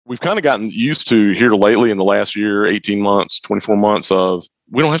we've kind of gotten used to here lately in the last year, 18 months, 24 months of,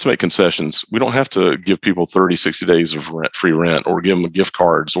 we don't have to make concessions. We don't have to give people 30, 60 days of free rent or give them gift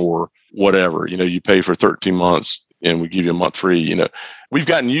cards or whatever. You pay for 13 months and we give you a month free. We've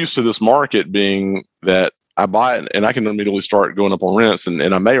gotten used to this market being that I buy it and I can immediately start going up on rents and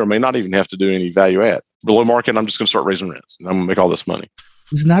I may or may not even have to do any value add. Below market, I'm just going to start raising rents and I'm going to make all this money.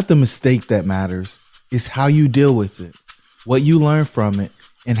 It's not the mistake that matters. It's how you deal with it, what you learn from it,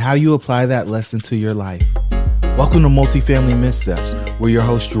 and how you apply that lesson to your life. Welcome to Multifamily Missteps, where your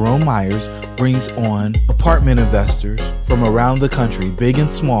host Jerome Myers brings on apartment investors from around the country, big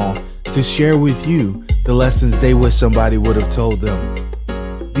and small, to share with you the lessons they wish somebody would have told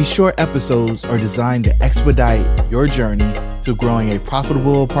them. These short episodes are designed to expedite your journey to growing a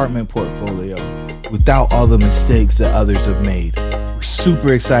profitable apartment portfolio without all the mistakes that others have made. We're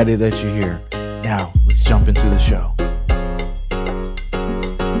super excited that you're here. Now, let's jump into the show.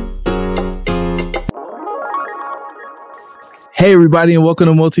 Hey, everybody, and welcome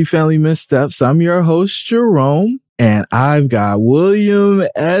to Multifamily Missteps. I'm your host, Jerome, and I've got William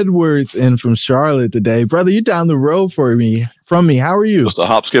Edwards in from Charlotte today. Brother, you're down the road from me. How are you? Just a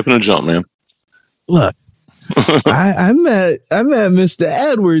hop, skip, and a jump, man. Look, I met Mr.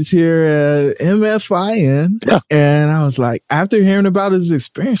 Edwards here at MFIN, and I was like, after hearing about his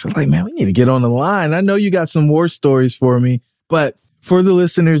experience, I was like, man, we need to get on the line. I know you got some war stories for me, but for the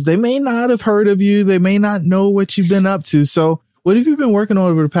listeners, they may not have heard of you. They may not know what you've been up to. So what have you been working on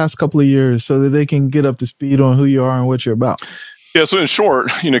over the past couple of years so that they can get up to speed on who you are and what you're about? Yeah, so in short,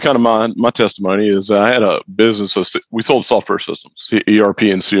 kind of my testimony is I had a business. We sold software systems, ERP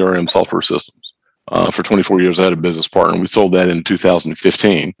and CRM software systems. For 24 years, I had a business partner. We sold that in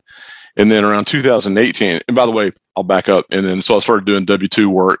 2015. And then around 2018, and by the way, I'll back up. And then so I started doing W-2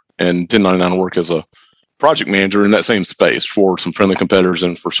 work and 1099 work as a project manager in that same space for some friendly competitors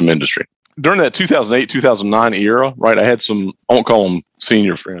and for some industry. During that 2008, 2009 era, right, I had some, I won't call them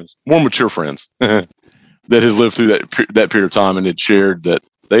senior friends, more mature friends that had lived through that period of time and had shared that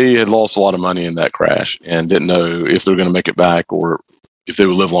they had lost a lot of money in that crash and didn't know if they were going to make it back or if they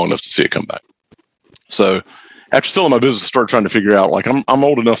would live long enough to see it come back. So after selling my business, I started trying to figure out, like, I'm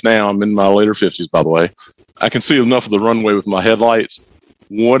old enough now. I'm in my later 50s, by the way. I can see enough of the runway with my headlights.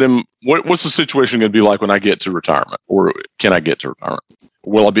 What's the situation going to be like when I get to retirement, or can I get to retirement?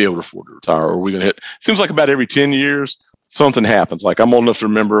 Will I be able to afford to retire? Or are we going to hit? Seems like about every 10 years, something happens. Like, I'm old enough to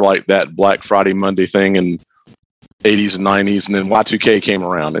remember like that Black Friday Monday thing in 80s and 90s, and then Y2K came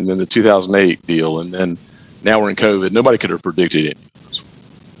around, and then the 2008 deal, and then now we're in COVID. Nobody could have predicted it,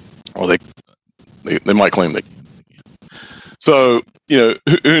 or they might claim they can. So,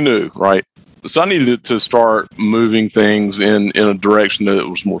 who knew, right? So I needed to start moving things in a direction that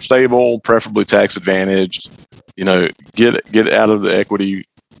was more stable, preferably tax advantaged, get out of the equity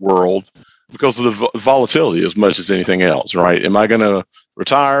world because of the volatility as much as anything else, right? Am I going to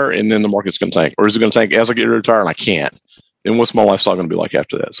retire and then the market's going to tank? Or is it going to tank as I get to retire and I can't? And what's my lifestyle going to be like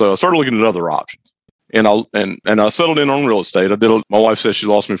after that? So I started looking at other options. And I settled in on real estate. My wife said she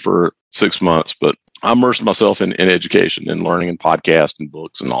lost me for 6 months, but I immersed myself in education and learning and podcasts and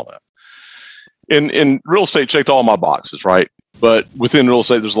books and all that. And real estate checked all my boxes, right? But within real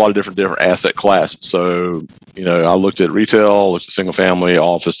estate, there's a lot of different asset classes. So, I looked at retail, looked at single family,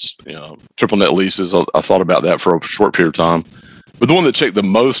 office, triple net leases. I thought about that for a short period of time. But the one that checked the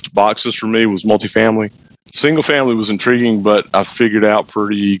most boxes for me was multifamily. Single family was intriguing, but I figured out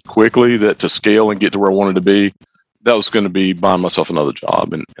pretty quickly that to scale and get to where I wanted to be, that was going to be buying myself another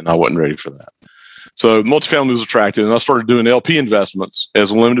job, and I wasn't ready for that. So multifamily was attractive, and I started doing LP investments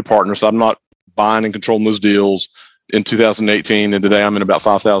as a limited partner. So I'm not buying and controlling those deals in 2018, and today I'm in about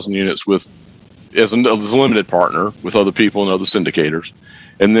 5,000 units as a limited partner with other people and other syndicators.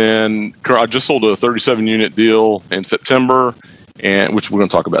 And then I just sold a 37 unit deal in September, and which we're going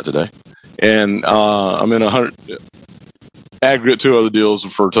to talk about today. And I'm in 100 aggregate 2 other deals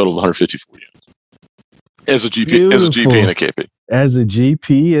for a total of 154 units as a GP. Beautiful. As a GP and a KP. As a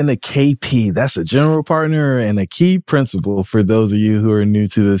GP and a KP, that's a general partner and a key principal for those of you who are new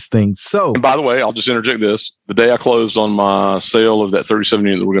to this thing. So, and by the way, I'll just interject this. The day I closed on my sale of that 37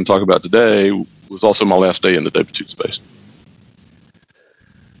 unit that we're going to talk about today was also my last day in the W-2 space.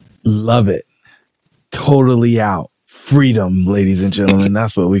 Love it. Totally out. Freedom, ladies and gentlemen.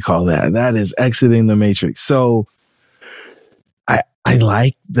 That's what we call that. That is exiting the matrix. So I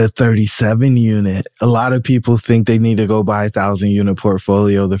like the 37 unit. A lot of people think they need to go buy 1,000 unit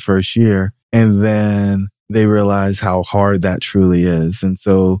portfolio the first year, and then they realize how hard that truly is. And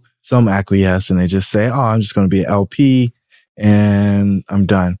so some acquiesce and they just say, I'm just going to be an LP and I'm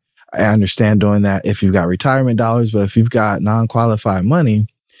done. I understand doing that if you've got retirement dollars, but if you've got non-qualified money,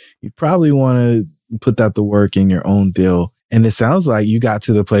 you probably want to put that to work in your own deal. And it sounds like you got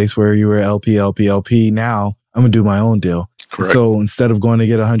to the place where you were LP. Now I'm going to do my own deal. Correct. So instead of going to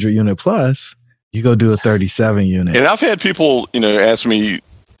get 100 unit plus, you go do a 37 unit. And I've had people, ask me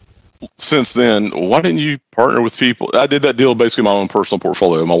since then, why didn't you partner with people? I did that deal basically my own personal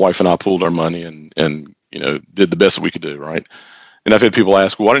portfolio. My wife and I pooled our money and did the best that we could do, right? And I've had people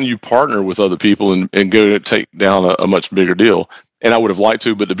ask, why didn't you partner with other people and go to take down a much bigger deal? And I would have liked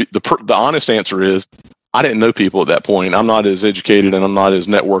to, but the honest answer is I didn't know people at that point. I'm not as educated and I'm not as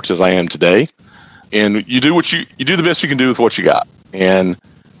networked as I am today. And you do you do the best you can do with what you got. And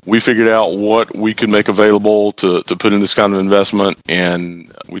we figured out what we could make available to put in this kind of investment,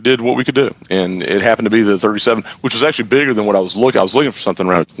 and we did what we could do. And it happened to be the 37, which was actually bigger than what I was looking. I was looking for something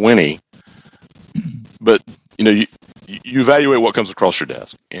around 20, but you evaluate what comes across your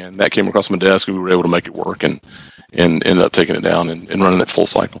desk, and that came across my desk, and we were able to make it work, and ended up taking it down and running it full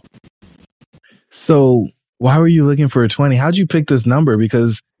cycle. So why were you looking for a 20? How'd you pick this number?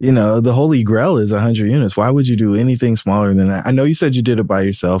 Because, the holy grail is 100 units. Why would you do anything smaller than that? I know you said you did it by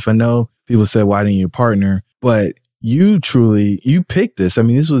yourself. I know people said, why didn't you partner? But you picked this. I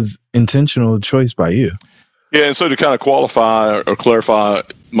mean, this was intentional choice by you. Yeah, and so to kind of qualify or clarify,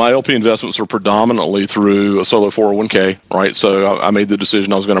 my LP investments are predominantly through a solo 401k, right? So I made the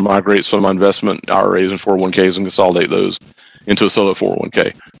decision I was going to migrate some of my investment IRAs and 401ks and consolidate those into a solo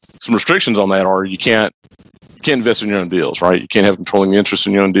 401k. Some restrictions on that are you can't invest in your own deals, right? You can't have controlling interest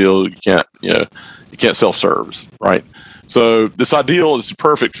in your own deal. You can't self-service, right? So this ideal is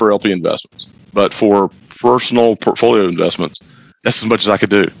perfect for LP investments, but for personal portfolio investments, that's as much as I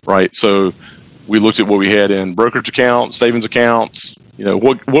could do, right? So we looked at what we had in brokerage accounts, savings accounts,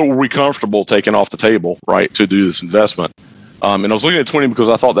 what were we comfortable taking off the table, right, to do this investment. And I was looking at 20 because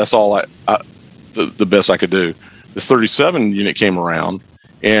I thought that's all the best I could do. This 37 unit came around,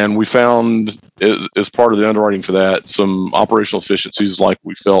 and we found, as part of the underwriting for that, some operational efficiencies like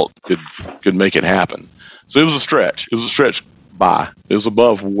we felt could make it happen. So it was a stretch. It was a stretch buy. It was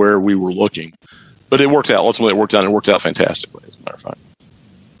above where we were looking. But it worked out. Ultimately, it worked out fantastically, as a matter of fact.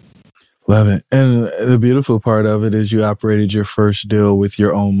 Love it. And the beautiful part of it is you operated your first deal with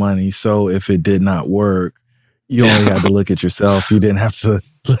your own money. So if it did not work, you only had to look at yourself. You didn't have to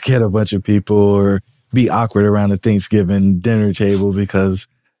look at a bunch of people or be awkward around the Thanksgiving dinner table because,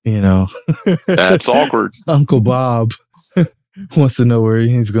 that's awkward. Uncle Bob wants to know where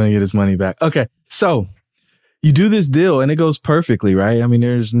he's going to get his money back. Okay. So you do this deal and it goes perfectly, right? I mean,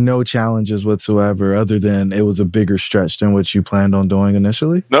 there's no challenges whatsoever other than it was a bigger stretch than what you planned on doing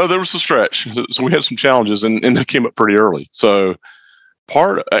initially. No, there was a stretch. So we had some challenges and they came up pretty early. So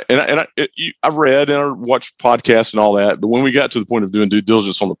I've read and I watched podcasts and all that, but when we got to the point of doing due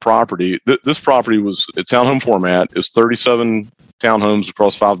diligence on the property, this property was a townhome format. It's 37 townhomes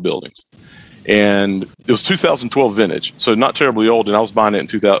across 5 buildings. And it was 2012 vintage, so not terribly old, and I was buying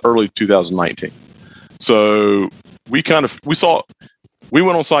it in early 2019. So we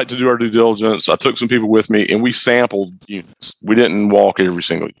went on site to do our due diligence. I took some people with me, and we sampled units. We didn't walk every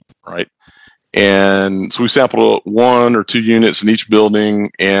single unit, right? And so we sampled 1 or 2 units in each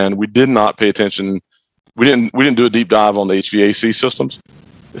building, and we did not pay attention. We didn't do a deep dive on the HVAC systems.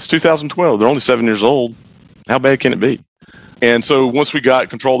 It's 2012. They're only 7 years old. How bad can it be? And so once we got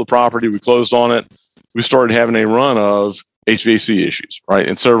control of the property, we closed on it. We started having a run of HVAC issues, right?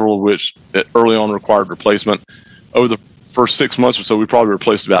 And several of which early on required replacement. Over the first 6 months or so, we probably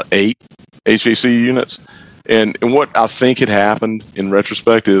replaced about 8 HVAC units. And what I think had happened in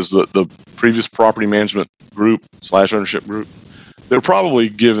retrospect is that the previous property management group / ownership group, they were probably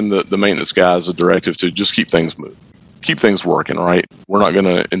giving the maintenance guys a directive to just keep things moving, keep things working, right? We're not going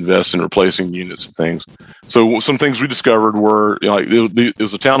to invest in replacing units and things. So some things we discovered were, it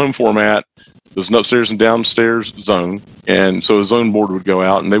was a townhome format. There's an upstairs and downstairs zone. And so a zone board would go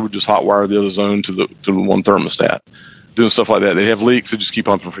out and they would just hot wire the other zone to the one thermostat. Doing stuff like that. They have leaks. They just keep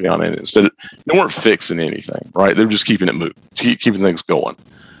pumping freon in it. Instead, they weren't fixing anything, right? They were just keeping it moving, keeping things going.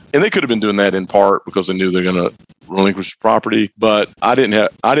 And they could have been doing that in part because they knew they're going to relinquish the property. But I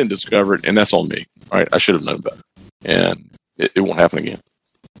didn't discover it, and that's on me, right? I should have known better, and it won't happen again.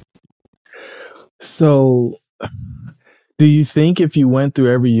 So, do you think if you went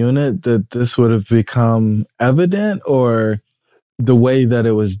through every unit that this would have become evident, or the way that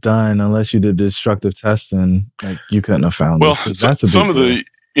it was done, unless you did destructive testing, like you couldn't have found this? That's some of the,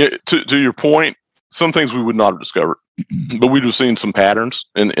 to your point, some things we would not have discovered, but we'd have seen some patterns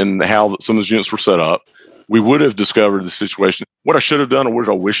in how some of those units were set up. We would have discovered the situation. What I should have done, or what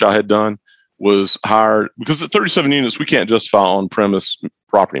I wish I had done, was hire, because at 37 units, we can't justify on-premise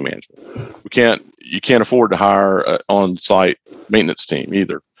property management. You can't afford to hire an on-site maintenance team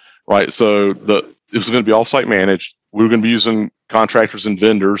either. right? So it was going to be off-site managed. We were going to be using contractors and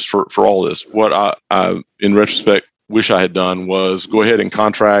vendors for all this. What I, in retrospect, wish I had done was go ahead and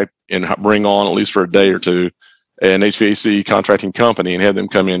contract and bring on, at least for a day or two, an HVAC contracting company and have them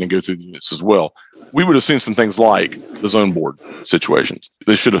come in and go through the units as well. We would have seen some things like the zone board situations.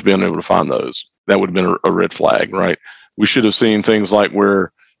 They should have been able to find those. That would have been a red flag, right? We should have seen things like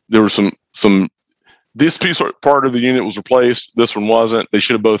where there was some this piece or part of the unit was replaced, this one wasn't. They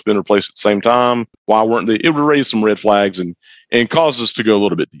should have both been replaced at the same time. Why weren't they? It would raise some red flags and cause us to go a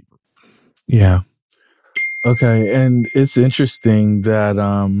little bit deeper. Yeah. Okay. And it's interesting that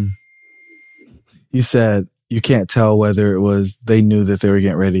you said you can't tell whether it was they knew that they were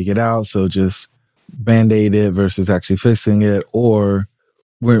getting ready to get out, so just Band-Aid it versus actually fixing it, or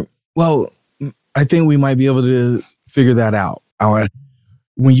I think we might be able to figure that out.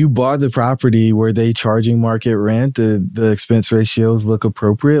 When you bought the property, were they charging market rent? Did the expense ratios look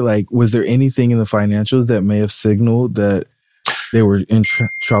appropriate? Like, was there anything in the financials that may have signaled that they were in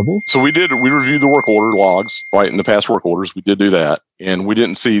trouble? So we reviewed the work order logs, right? In the past work orders, we did do that. And we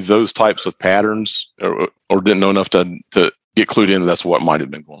didn't see those types of patterns or didn't know enough to get clued in. That's what might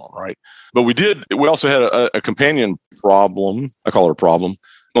have been going on, right? But we also had a companion problem. I call it a problem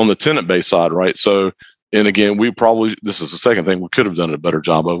on the tenant base side, right? So, and again, this is the second thing we could have done a better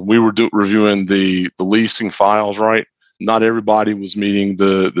job of. We were reviewing the leasing files, right? Not everybody was meeting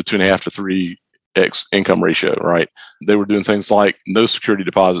the 2.5 to 3x income ratio, right? They were doing things like no security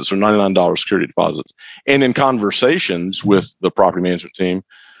deposits or $99 security deposits. And in conversations with the property management team,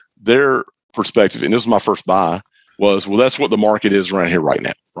 their perspective, and this is my first buy, was, well, that's what the market is around here right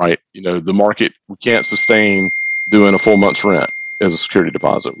now, right? You know, the market, we can't sustain doing a full month's rent as a security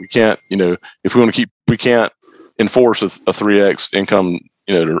deposit. We can't, if we want to we can't enforce a 3x income,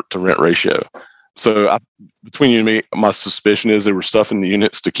 to rent ratio. So between you and me, my suspicion is they were stuffing the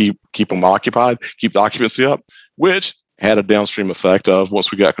units to keep them occupied, keep the occupancy up, which had a downstream effect of,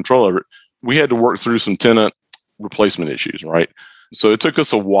 once we got control over it, we had to work through some tenant replacement issues, right? So it took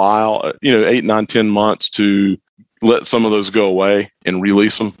us a while, 8, 9, 10 months to let some of those go away and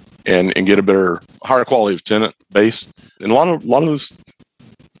release them and get a higher quality of tenant base. And a lot of those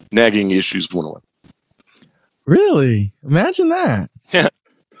nagging issues went away. Really? Imagine that.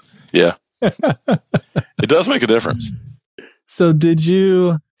 Yeah. It does make a difference. So did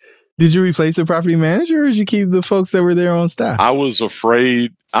you replace the property manager, or did you keep the folks that were there on staff? I was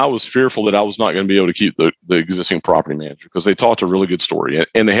fearful that I was not going to be able to keep the existing property manager, because they talked a really good story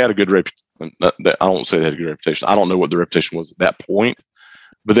and they had a good reputation. I don't say they had a good reputation. I don't know what the reputation was at that point,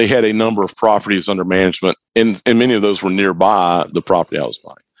 but they had a number of properties under management, and many of those were nearby the property I was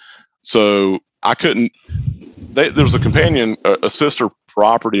buying. So I couldn't. There was a sister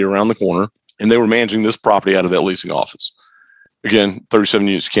property around the corner, and they were managing this property out of that leasing office. Again, 37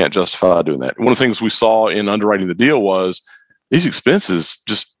 units, you can't justify doing that. One of the things we saw in underwriting the deal was these expenses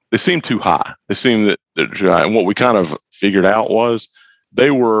they seemed too high. They seemed that they're too high. And what we kind of figured out was they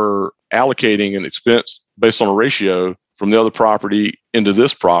were allocating an expense based on a ratio from the other property into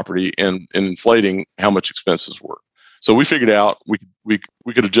this property and inflating how much expenses were. So we figured out we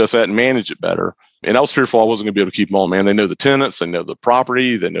could adjust that and manage it better. And I was fearful I wasn't going to be able to keep them on, man. They know the tenants, they know the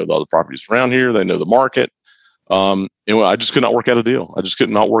property, they know the other properties around here, they know the market. I just could not work out a deal. I just could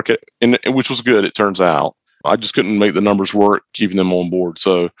not work it, and which was good, it turns out. I just couldn't make the numbers work, keeping them on board.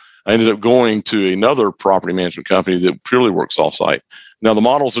 So I ended up going to another property management company that purely works off-site. Now, the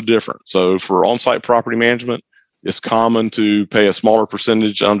models are different. So for on-site property management, it's common to pay a smaller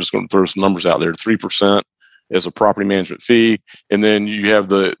percentage. I'm just going to throw some numbers out there, 3% as a property management fee. And then you have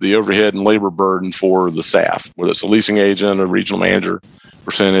the overhead and labor burden for the staff, whether it's a leasing agent, a regional manager,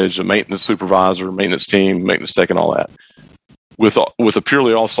 percentage, a maintenance supervisor, maintenance team, maintenance tech, and all that. With a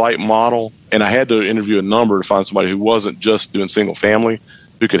purely off-site model, and I had to interview a number to find somebody who wasn't just doing single family,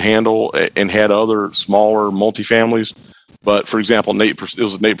 who could handle and had other smaller multifamilies. But for example, it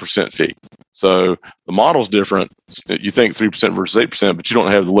was an 8% fee. So the model's different. You think 3% versus 8%, but you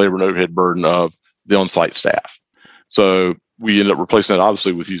don't have the labor and overhead burden of the on-site staff. So we ended up replacing that,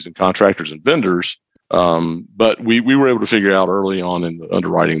 obviously, with using contractors and vendors. But we were able to figure out early on in the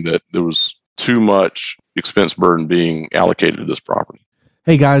underwriting that there was too much expense burden being allocated to this property.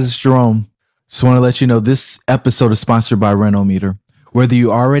 Hey guys, it's Jerome. Just want to let you know this episode is sponsored by Renometer. Whether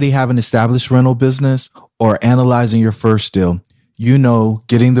you already have an established rental business or analyzing your first deal,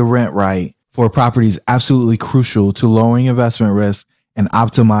 getting the rent right for a property is absolutely crucial to lowering investment risk and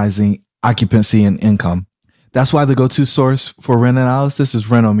optimizing occupancy and income. That's why the go-to source for rent analysis is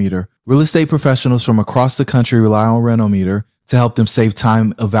Renometer. Real estate professionals from across the country rely on Renometer to help them save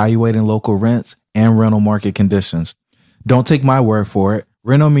time evaluating local rents and rental market conditions. Don't take my word for it.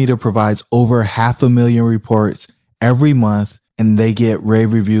 Renometer provides over 500,000 reports every month, and they get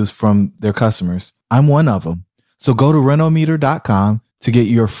rave reviews from their customers. I'm one of them. So go to Renometer.com to get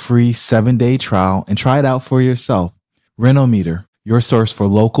your free 7-day trial and try it out for yourself. Renometer, your source for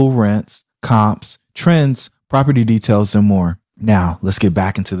local rents, comps, trends, property details, and more. Now, let's get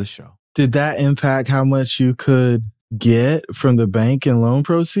back into the show. Did that impact how much you could get from the bank and loan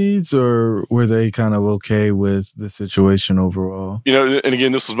proceeds, or were they kind of okay with the situation overall? And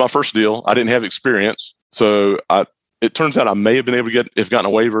again, this was my first deal. I didn't have experience. So it turns out I may have been able to gotten a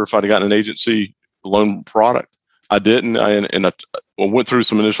waiver if I'd gotten an agency loan product. I didn't. I went through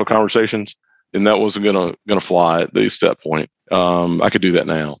some initial conversations, and that wasn't going to fly at the step point. I could do that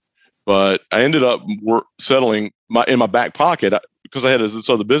now. But I ended up settling in my back pocket, because I had this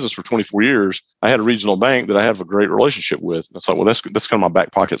other business for 24 years. I had a regional bank that I have a great relationship with. And I thought, well, that's kind of my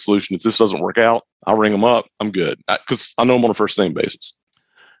back pocket solution. If this doesn't work out, I'll ring them up. I'm good, because I know them on a first name basis.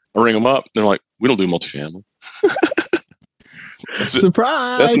 I ring them up. They're like, we don't do multifamily.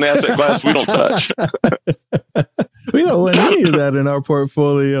 Surprise! That's an asset class we don't touch. We don't want any of that in our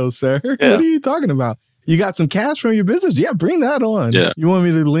portfolio, sir. Yeah. What are you talking about? You got some cash from your business? Yeah, bring that on. Yeah. You want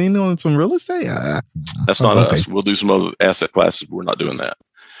me to lean on some real estate? That's not us. We'll do some other asset classes. We're not doing that.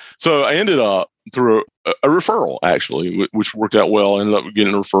 So I ended up through a referral, actually, which worked out well. I ended up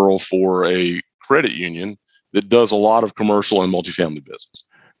getting a referral for a credit union that does a lot of commercial and multifamily business.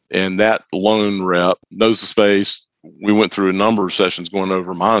 And that loan rep knows the space. We went through a number of sessions going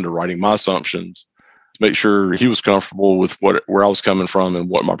over my underwriting, my assumptions, to make sure he was comfortable with where I was coming from and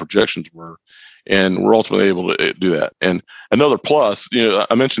what my projections were. And we're ultimately able to do that. And another plus,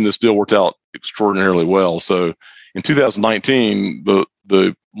 I mentioned this deal worked out extraordinarily well. So in 2019,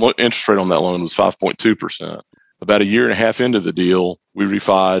 the interest rate on that loan was 5.2%. About a year and a half into the deal, we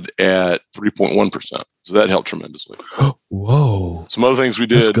refied at 3.1%. So that helped tremendously. Whoa. Some other things we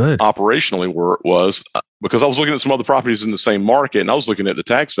did operationally was because I was looking at some other properties in the same market, and I was looking at the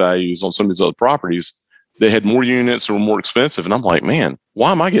tax values on some of these other properties. They had more units or were more expensive. And I'm like, man,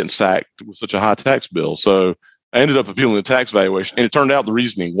 why am I getting sacked with such a high tax bill? So I ended up appealing the tax valuation. And it turned out the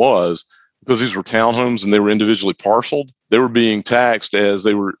reasoning was because these were townhomes and they were individually parceled, they were being taxed as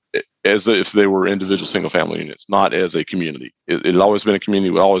if they were individual single family units, not as a community. It had always been a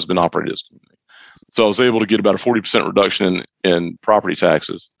community, it had always been operated as a community. So I was able to get about a 40% reduction in property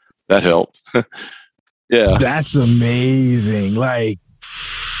taxes. That helped. Yeah. That's amazing.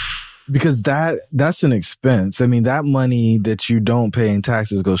 Because that's an expense. I mean, that money that you don't pay in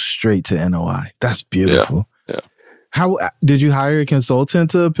taxes goes straight to NOI. That's beautiful. Yeah. How did you hire a consultant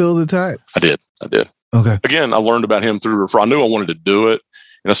to appeal the tax? I did. Okay. Again, I learned about him through referral. I knew I wanted to do it,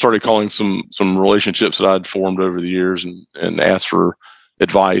 and I started calling some relationships that I'd formed over the years and asked for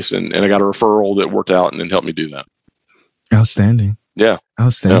advice, and I got a referral that worked out and then helped me do that. Outstanding. Yeah.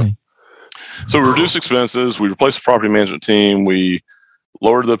 Outstanding. Yeah. So we reduced expenses. We replaced the property management team. We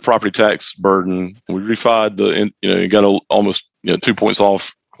lowered the property tax burden. We refied you got almost 2 points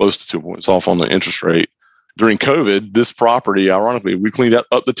off, close to 2 points off on the interest rate. During COVID, this property, ironically, we cleaned up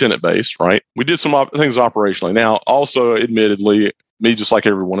the tenant base, right? We did some things operationally. Now, also, admittedly, me, just like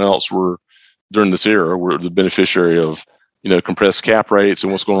everyone else, during this era, we're the beneficiary of, compressed cap rates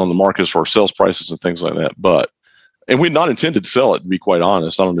and what's going on in the market as far as sales prices and things like that. And we'd not intended to sell it, to be quite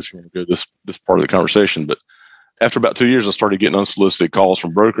honest. I don't know if you want to go this part of the conversation, but after about 2 years, I started getting unsolicited calls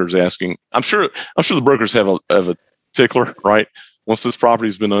from brokers asking. I'm sure the brokers have a tickler, right? Once this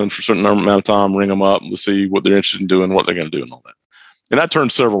property's been owned for a certain amount of time, ring them up and see what they're interested in doing, what they're going to do, and all that. And I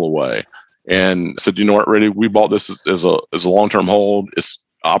turned several away and said, you know what, Reddy, we bought this as a long-term hold. It's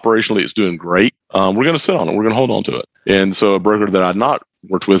operationally, it's doing great. We're going to sit on it. We're going to hold on to it. And so a broker that I'd not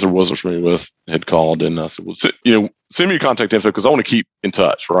worked with or wasn't familiar with had called, and I said, well, send me your contact info because I want to keep in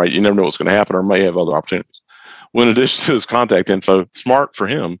touch, right? You never know what's going to happen, or may have other opportunities. Well, in addition to his contact info, smart for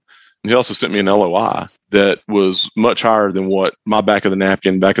him, he also sent me an LOI that was much higher than what my back of the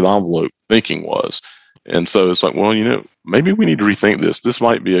napkin, back of the envelope thinking was. And so it's like, well, maybe we need to rethink this. This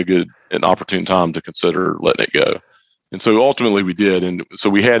might be an opportune time to consider letting it go. And so ultimately we did. And so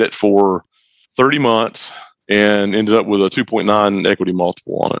we had it for 30 months and ended up with a 2.9 equity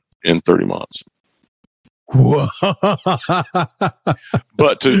multiple on it in 30 months. Whoa.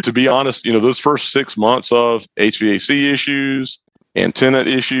 But to be honest, those first 6 months of HVAC issues and tenant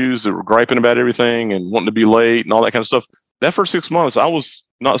issues that were griping about everything and wanting to be late and all that kind of stuff, that first 6 months, I was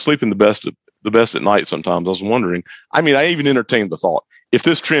not sleeping the best at night sometimes. I was wondering, I even entertained the thought, if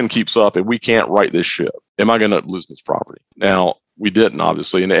this trend keeps up and we can't right this ship, am I going to lose this property? Now, we didn't,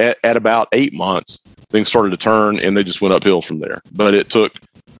 obviously. And at about 8 months, things started to turn and they just went uphill from there. But it took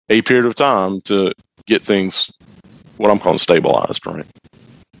a period of time to get things, what I'm calling stabilized, right?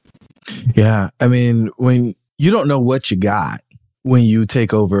 Yeah. I mean, when you don't know what you got when you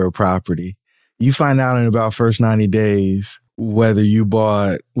take over a property, you find out in about first 90 days whether you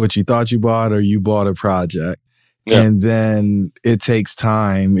bought what you thought you bought or you bought a project. Yeah. And then it takes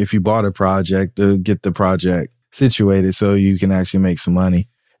time, if you bought a project, to get the project situated so you can actually make some money.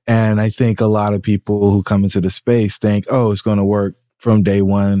 And I think a lot of people who come into the space think, oh, it's going to work from day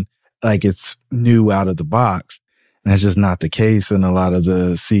one, like it's new out of the box. And that's just not the case in a lot of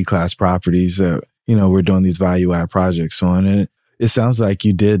the C-class properties that, we're doing these value add projects on. And it sounds like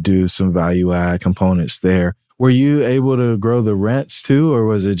you did do some value add components there. Were you able to grow the rents too, or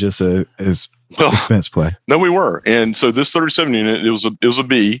was it just expense play? No, we were. And so this 37 unit, it was a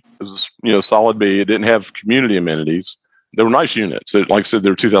B. It was solid B. It didn't have community amenities. They were nice units. Like I said,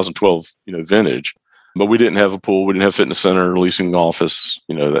 they were 2012, vintage. But we didn't have a pool. We didn't have fitness center, leasing office,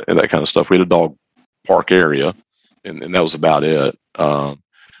 that kind of stuff. We had a dog park area, and that was about it.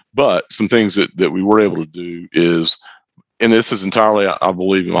 But some things that we were able to do is, and this is entirely, I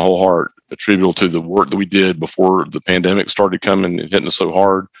believe in my whole heart, attributable to the work that we did before the pandemic started coming and hitting us so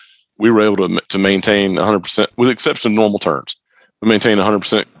hard. We were able to maintain 100%, with the exception of normal turns. We maintained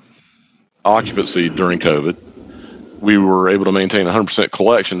 100% occupancy during COVID. We were able to maintain 100%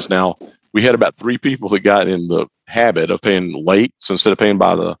 collections. Now, we had about 3 people that got in the habit of paying late. So instead of paying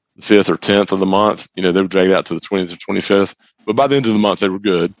by the 5th or 10th of the month, they would drag it out to the 20th or 25th. But by the end of the month, they were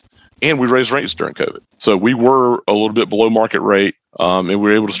good. And we raised rates during COVID. So we were a little bit below market rate, and we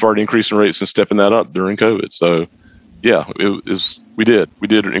were able to start increasing rates and stepping that up during COVID. So, yeah, we did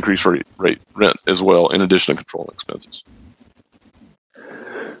increase rent as well, in addition to controlling expenses.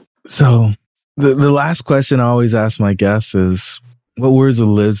 So the last question I always ask my guests is, what words of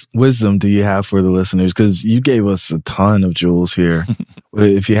wisdom do you have for the listeners? Because you gave us a ton of jewels here.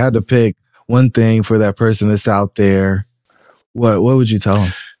 If you had to pick one thing for that person that's out there, what would you tell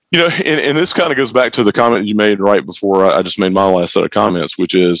them? And this kind of goes back to the comment you made right before I just made my last set of comments,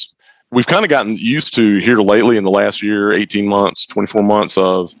 which is we've kind of gotten used to here lately in the last year, 18 months, 24 months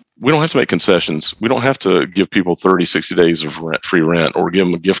of, we don't have to make concessions. We don't have to give people 30, 60 days of free rent or give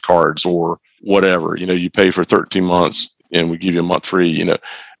them gift cards or whatever. You pay for 13 months and we give you a month free.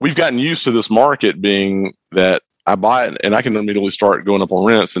 We've gotten used to this market being that I buy it and I can immediately start going up on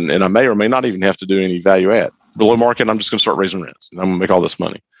rents, and I may or may not even have to do any value add. Below market, I'm just going to start raising rents and I'm going to make all this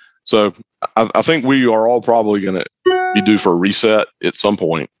money. So I think we are all probably going to be due for a reset at some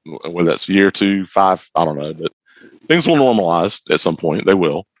point, whether that's a year, 2, 5, I don't know, but things will normalize at some point. They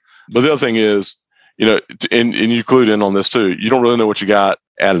will. But the other thing is, and you clued in on this too, you don't really know what you got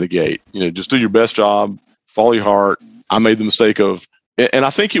out of the gate. Just do your best job, follow your heart. I made the mistake of, and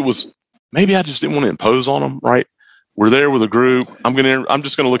I think it was, maybe I just didn't want to impose on them, right? We're there with a group. I'm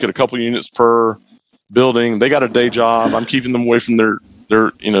just going to look at a couple of units per building. They got a day job. I'm keeping them away from their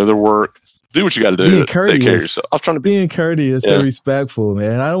work. Do what you got to do. Being courteous. Take care of yourself. I was trying to be courteous and respectful,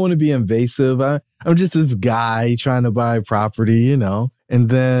 man. I don't want to be invasive. I'm just this guy trying to buy property, and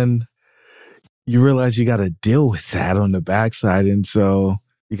then you realize you got to deal with that on the backside. And so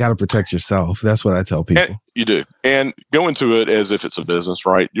you got to protect yourself. That's what I tell people. And you do. And go into it as if it's a business,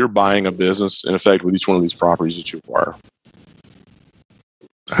 right? You're buying a business, in effect, with each one of these properties that you acquire.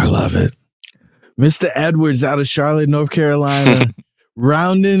 I love it. Mr. Edwards out of Charlotte, North Carolina,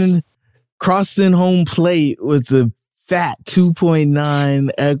 crossing home plate with the fat 2.9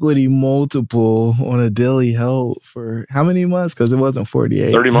 equity multiple on a daily held for how many months? Because it wasn't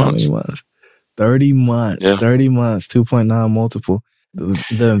 48. 30 months. How many months? 30 months. Yeah. 30 months, 2.9 multiple.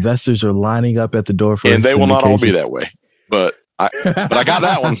 The investors are lining up at the door for and they will not all be that way. But I got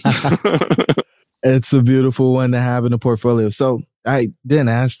that one. It's a beautiful one to have in the portfolio. So I didn't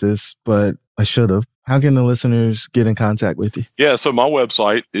ask this, but I should have. How can the listeners get in contact with you? Yeah, so my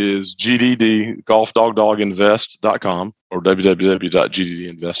website is gddgolfdogdogginvest.com or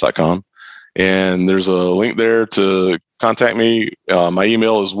www.gddinvest.com. And there's a link there to contact me. My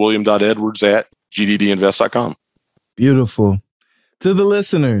email is william.edwards@gddinvest.com. Beautiful. To the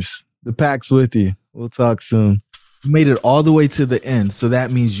listeners, the pack's with you. We'll talk soon. You made it all the way to the end, so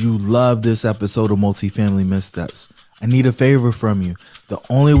that means you love this episode of Multifamily Missteps. I need a favor from you. The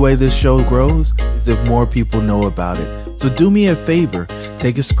only way this show grows is if more people know about it. So do me a favor,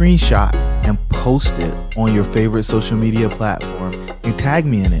 take a screenshot and post it on your favorite social media platform and tag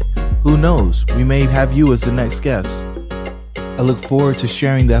me in it. Who knows? We may have you as the next guest. I look forward to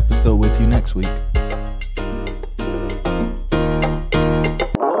sharing the episode with you next week.